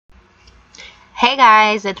Hey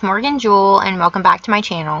guys, it's Morgan Jewel and welcome back to my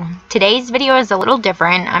channel. Today's video is a little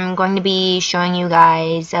different. I'm going to be showing you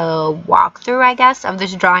guys a walkthrough, I guess, of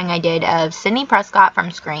this drawing I did of Sidney Prescott from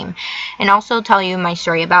Scream, and also tell you my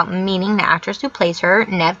story about meeting the actress who plays her,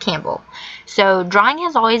 Neve Campbell. So drawing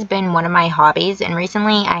has always been one of my hobbies, and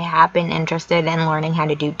recently I have been interested in learning how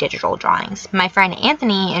to do digital drawings. My friend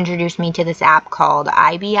Anthony introduced me to this app called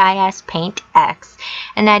IBIS Paint X,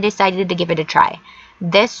 and I decided to give it a try.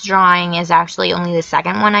 This drawing is actually only the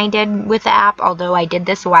second one I did with the app, although I did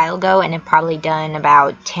this a while ago and have probably done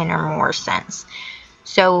about 10 or more since.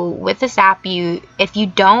 So with this app, if you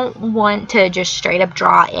don't want to just straight up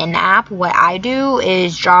draw in the app, what I do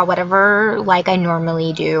is draw whatever like I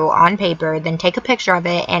normally do on paper, then take a picture of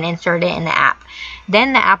it and insert it in the app.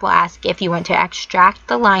 Then the app will ask if you want to extract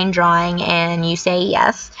the line drawing, and you say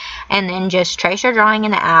yes, and then just trace your drawing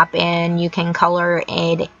in the app, and you can color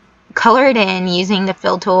it in using the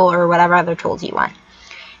fill tool or whatever other tools you want.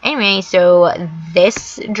 Anyway, so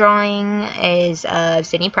this drawing is of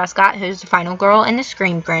Sidney Prescott, who's the final girl in the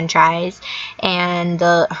Scream franchise, and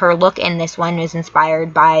her look in this one was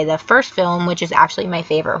inspired by the first film, which is actually my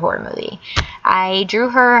favorite horror movie. I drew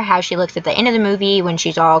her how she looks at the end of the movie when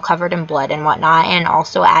she's all covered in blood and whatnot, and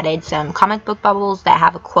also added some comic book bubbles that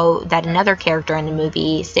have a quote that another character in the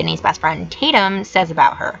movie, Sidney's best friend Tatum, says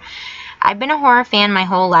about her. I've been a horror fan my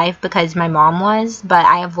whole life because my mom was, but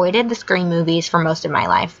I avoided the Scream movies for most of my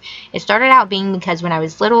life. It started out being because when I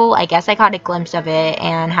was little, I guess I caught a glimpse of it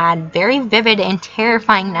and had very vivid and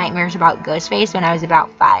terrifying nightmares about Ghostface when I was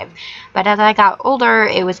about 5. But as I got older,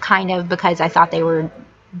 it was kind of because I thought they were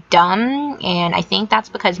dumb, and I think that's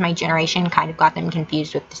because my generation kind of got them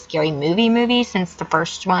confused with the Scary Movie movies, since the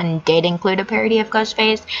first one did include a parody of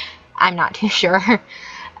Ghostface. I'm not too sure.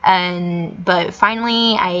 But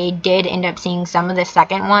finally I did end up seeing some of the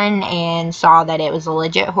second one and saw that it was a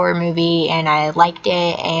legit horror movie, and I liked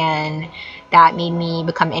it, and that made me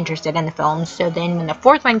become interested in the films. So then when the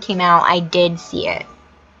fourth one came out, I did see it,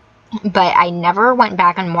 but I never went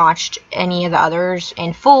back and watched any of the others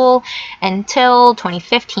in full until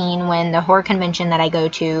 2015, when the horror convention that I go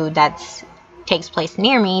to takes place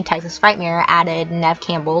near me, Texas Frightmare, added Neve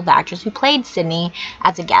Campbell, the actress who played Sidney,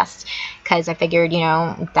 as a guest, because I figured,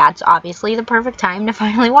 that's obviously the perfect time to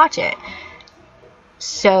finally watch it.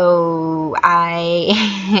 So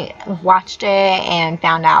I watched it and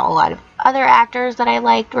found out a lot of other actors that I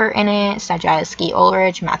liked were in it, such as Skeet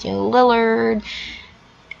Ulrich, Matthew Lillard,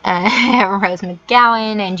 Rose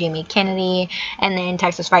McGowan, and Jamie Kennedy, and then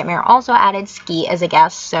Texas Frightmare also added Skeet as a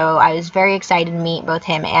guest, so I was very excited to meet both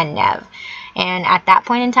him and Neve. And at that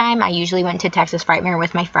point in time, I usually went to Texas Frightmare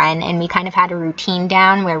with my friend, and we kind of had a routine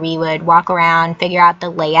down where we would walk around, figure out the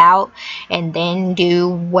layout, and then do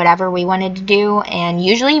whatever we wanted to do. And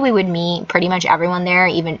usually we would meet pretty much everyone there,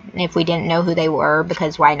 even if we didn't know who they were,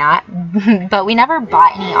 because why not? But we never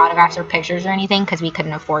bought any autographs or pictures or anything because we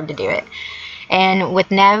couldn't afford to do it. And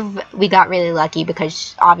with Neve, we got really lucky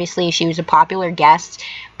because obviously she was a popular guest,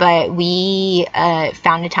 but we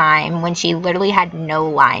found a time when she literally had no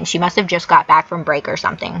line. She must have just got back from break or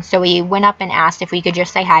something. So we went up and asked if we could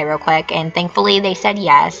just say hi real quick, and thankfully they said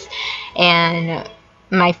yes. And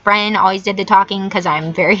my friend always did the talking because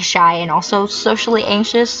I'm very shy and also socially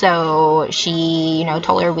anxious, so she,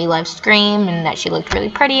 told her we loved Scream and that she looked really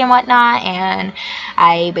pretty and whatnot, and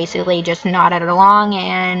I basically just nodded along,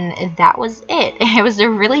 and that was it. It was a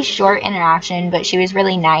really short interaction, but she was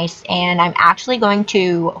really nice, and I'm actually going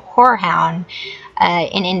to Horror Hound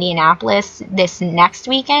in Indianapolis this next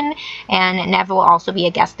weekend, and Neve will also be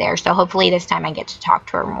a guest there, so hopefully this time I get to talk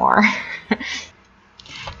to her more.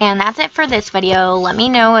 And that's it for this video. Let me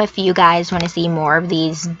know if you guys want to see more of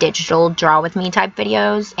these digital draw with me type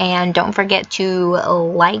videos. And don't forget to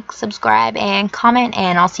like, subscribe, and comment.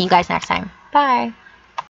 And I'll see you guys next time. Bye.